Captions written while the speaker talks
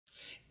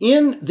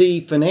In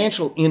the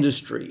financial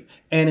industry,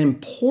 an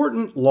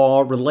important law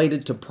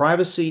related to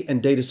privacy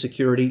and data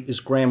security is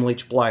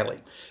Gramm-Leach-Bliley.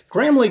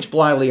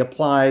 Gramm-Leach-Bliley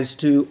applies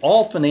to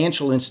all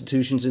financial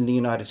institutions in the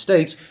United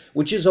States,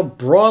 which is a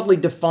broadly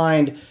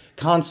defined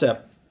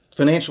concept.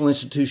 Financial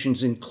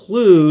institutions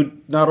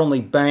include not only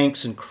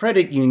banks and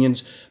credit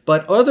unions,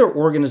 but other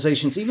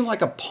organizations, even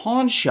like a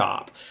pawn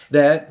shop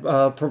that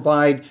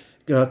provide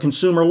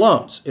consumer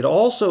loans. It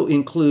also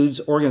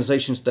includes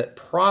organizations that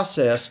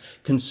process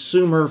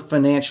consumer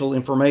financial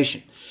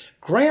information.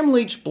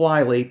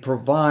 Gramm-Leach-Bliley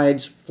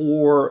provides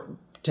for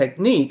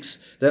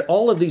techniques that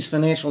all of these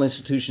financial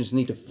institutions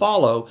need to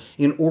follow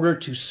in order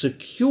to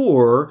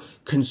secure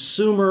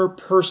consumer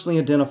personally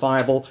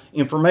identifiable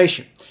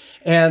information.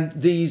 And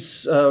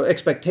these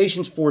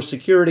expectations for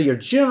security are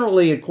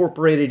generally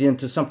incorporated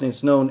into something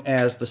that's known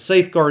as the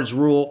Safeguards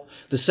Rule.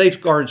 The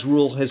Safeguards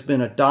Rule has been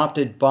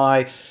adopted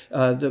by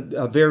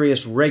the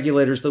various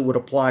regulators that would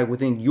apply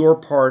within your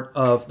part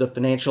of the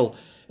financial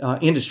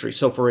industry.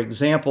 So, for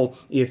example,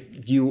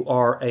 if you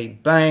are a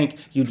bank,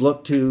 you'd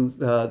look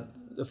to,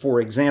 for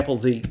example,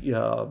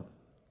 the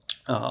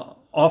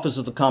Office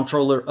of the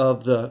Comptroller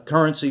of the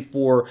Currency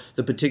for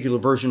the particular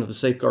version of the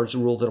Safeguards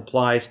Rule that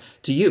applies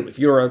to you. If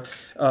you're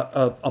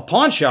a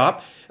pawn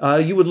shop,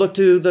 you would look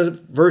to the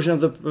version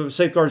of the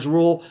Safeguards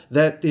Rule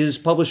that is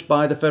published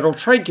by the Federal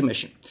Trade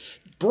Commission.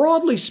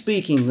 Broadly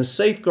speaking, the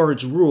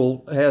Safeguards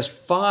Rule has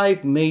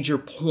 5 major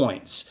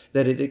points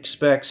that it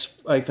expects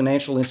a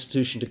financial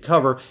institution to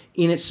cover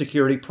in its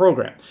security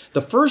program.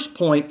 The first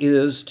point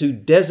is to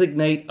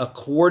designate a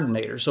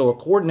coordinator. So a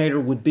coordinator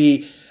would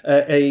be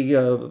a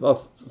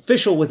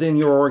official within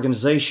your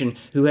organization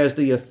who has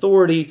the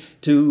authority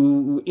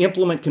to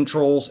implement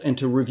controls and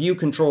to review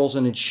controls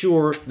and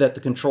ensure that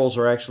the controls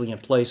are actually in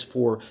place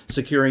for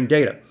securing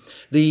data.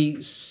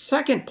 The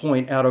second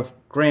point out of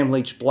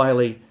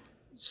Gramm-Leach-Bliley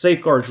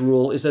Safeguards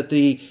Rule is that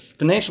the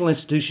financial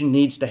institution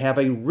needs to have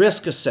a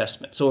risk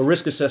assessment. So a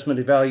risk assessment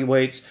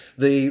evaluates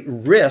the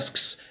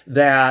risks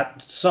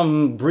that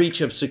some breach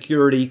of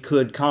security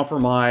could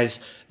compromise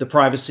the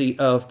privacy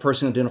of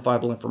personally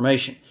identifiable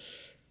information.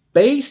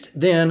 Based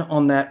then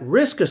on that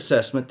risk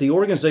assessment, the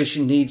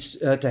organization needs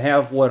to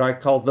have what I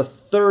call the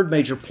third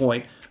major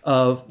point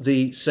of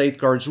the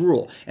Safeguards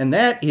Rule, and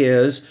that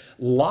is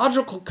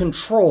logical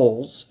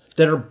controls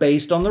that are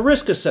based on the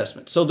risk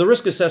assessment. So the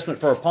risk assessment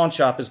for a pawn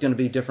shop is going to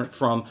be different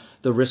from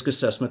the risk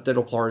assessment that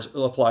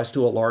applies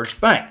to a large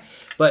bank.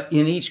 But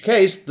in each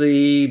case,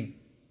 the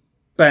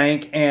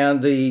bank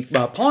and the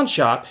pawn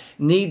shop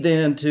need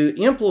then to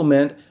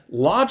implement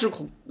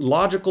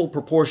logical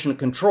proportionate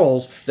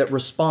controls that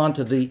respond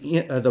to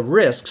the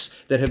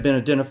risks that have been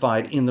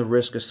identified in the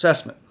risk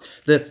assessment.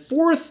 The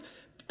fourth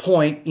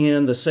point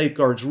in the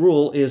Safeguards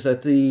Rule is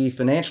that the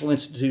financial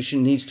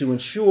institution needs to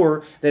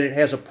ensure that it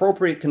has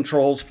appropriate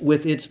controls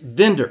with its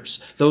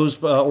vendors,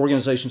 those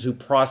organizations who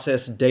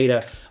process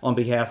data on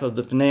behalf of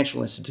the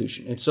financial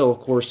institution. And so, of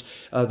course,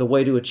 the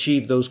way to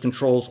achieve those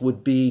controls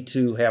would be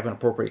to have an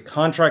appropriate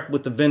contract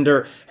with the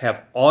vendor,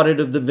 have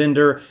audit of the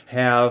vendor,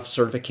 have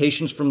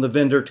certifications from the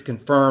vendor to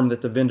confirm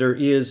that the vendor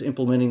is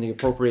implementing the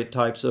appropriate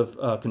types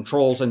of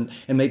controls and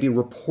maybe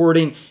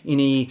reporting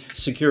any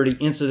security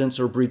incidents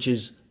or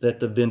breaches that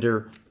the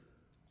vendor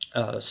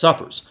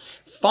suffers.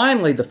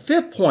 Finally, the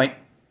fifth point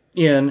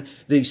in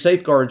the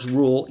Safeguards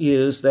Rule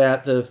is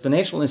that the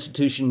financial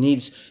institution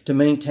needs to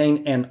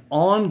maintain an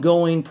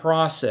ongoing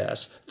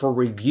process for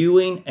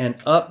reviewing and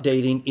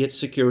updating its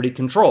security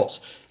controls.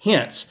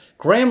 Hence,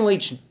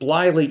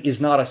 Gramm-Leach-Bliley is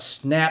not a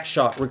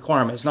snapshot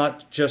requirement. It's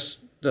not just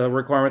the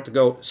requirement to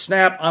go,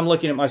 snap, I'm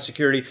looking at my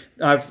security,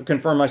 I've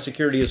confirmed my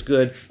security is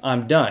good,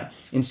 I'm done.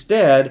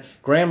 Instead,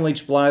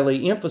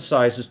 Gramm-Leach-Bliley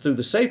emphasizes through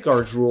the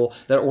Safeguards Rule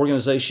that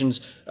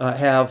organizations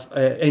have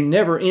a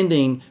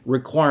never-ending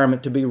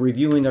requirement to be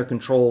reviewing their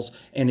controls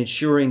and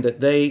ensuring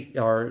that they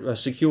are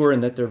secure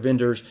and that their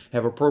vendors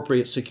have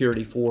appropriate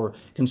security for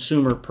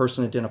consumer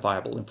personally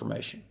identifiable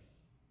information.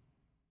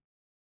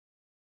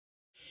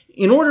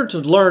 In order to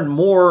learn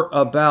more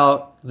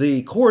about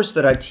the course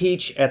that I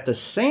teach at the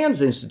SANS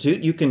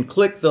Institute, you can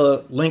click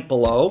the link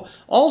below.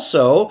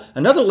 Also,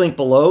 another link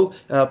below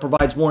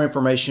provides more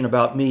information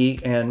about me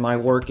and my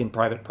work in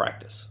private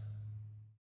practice.